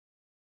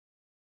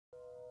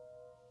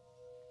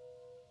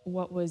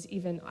What was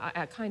even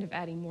kind of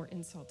adding more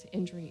insult to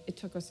injury, it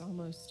took us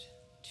almost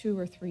 2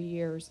 or 3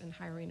 years in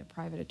hiring a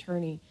private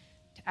attorney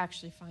to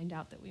actually find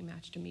out that we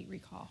matched a meat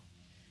recall.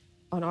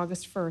 On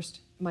August 1st,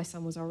 my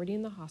son was already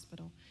in the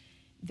hospital.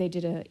 They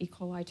did an E.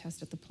 coli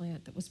test at the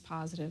plant that was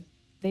positive.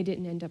 They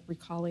didn't end up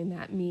recalling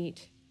that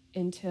meat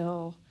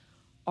until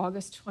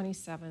August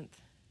 27th,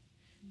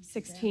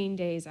 16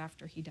 days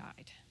after he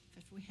died.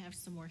 If we have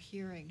some more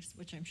hearings,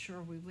 which I'm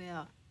sure we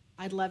will,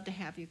 I'd love to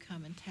have you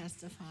come and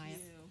testify.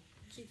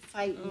 Keep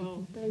fighting.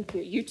 Oh, thank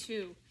you. You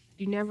too.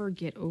 You never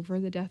get over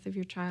the death of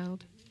your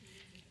child.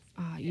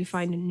 You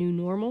find a new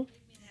normal.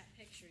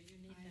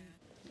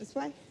 This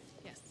way?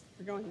 Yes.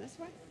 We're going this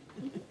way?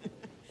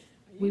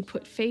 We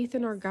put faith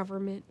in our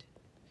government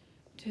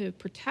to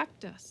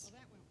protect us,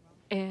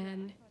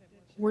 and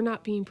we're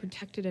not being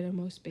protected at a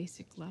most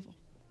basic level.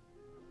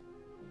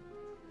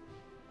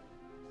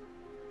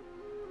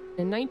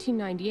 In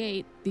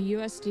 1998, the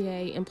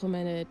USDA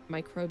implemented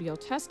microbial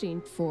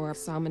testing for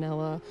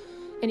Salmonella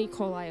and E.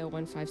 coli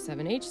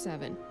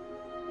 0157H7.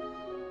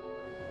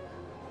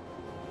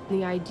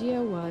 The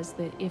idea was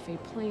that if a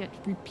plant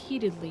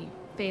repeatedly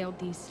failed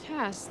these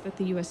tests, that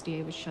the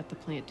USDA would shut the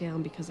plant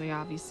down because they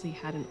obviously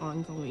had an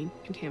ongoing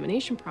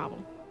contamination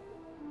problem.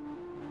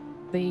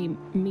 The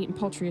meat and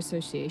poultry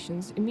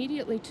associations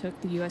immediately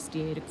took the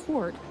USDA to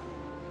court.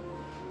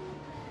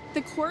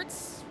 The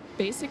courts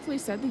basically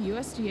said the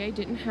USDA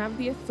didn't have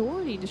the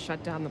authority to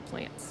shut down the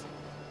plants.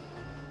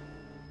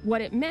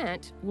 What it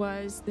meant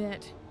was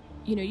that,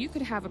 you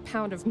could have a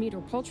pound of meat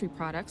or poultry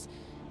products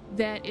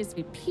that is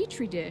a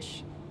petri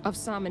dish of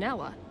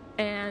salmonella,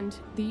 and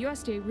the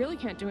USDA really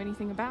can't do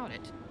anything about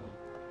it.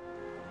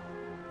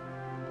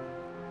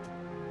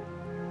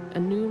 A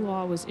new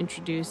law was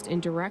introduced in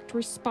direct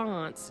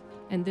response,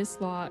 and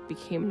this law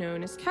became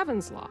known as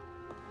Kevin's Law.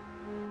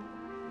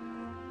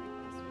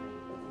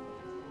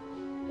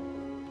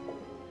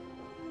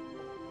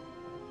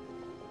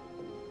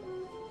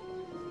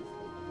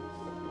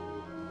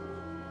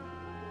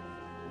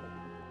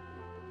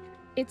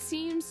 It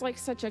seems like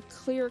such a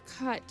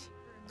clear-cut,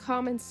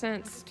 common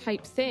sense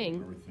type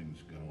thing.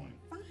 Everything's going.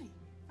 Fine.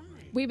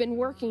 We've been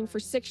working for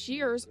 6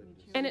 years,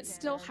 and it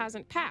still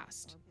hasn't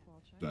passed.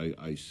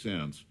 I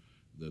sense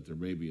that there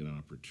may be an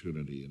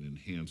opportunity, an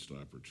enhanced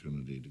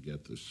opportunity to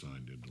get this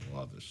signed into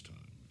law this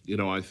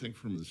time. I think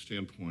from the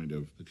standpoint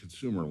of the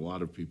consumer, a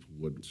lot of people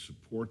would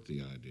support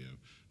the idea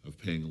of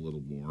paying a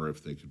little more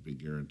if they could be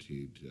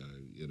guaranteed,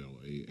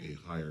 a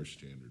higher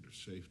standard of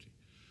safety.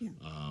 Yeah.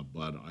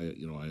 But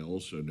I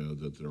also know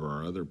that there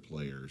are other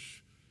players,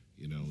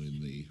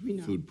 in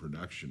the food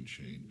production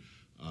chain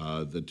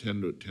that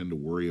tend to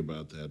worry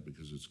about that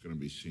because it's going to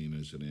be seen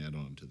as an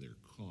add-on to their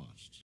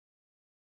costs.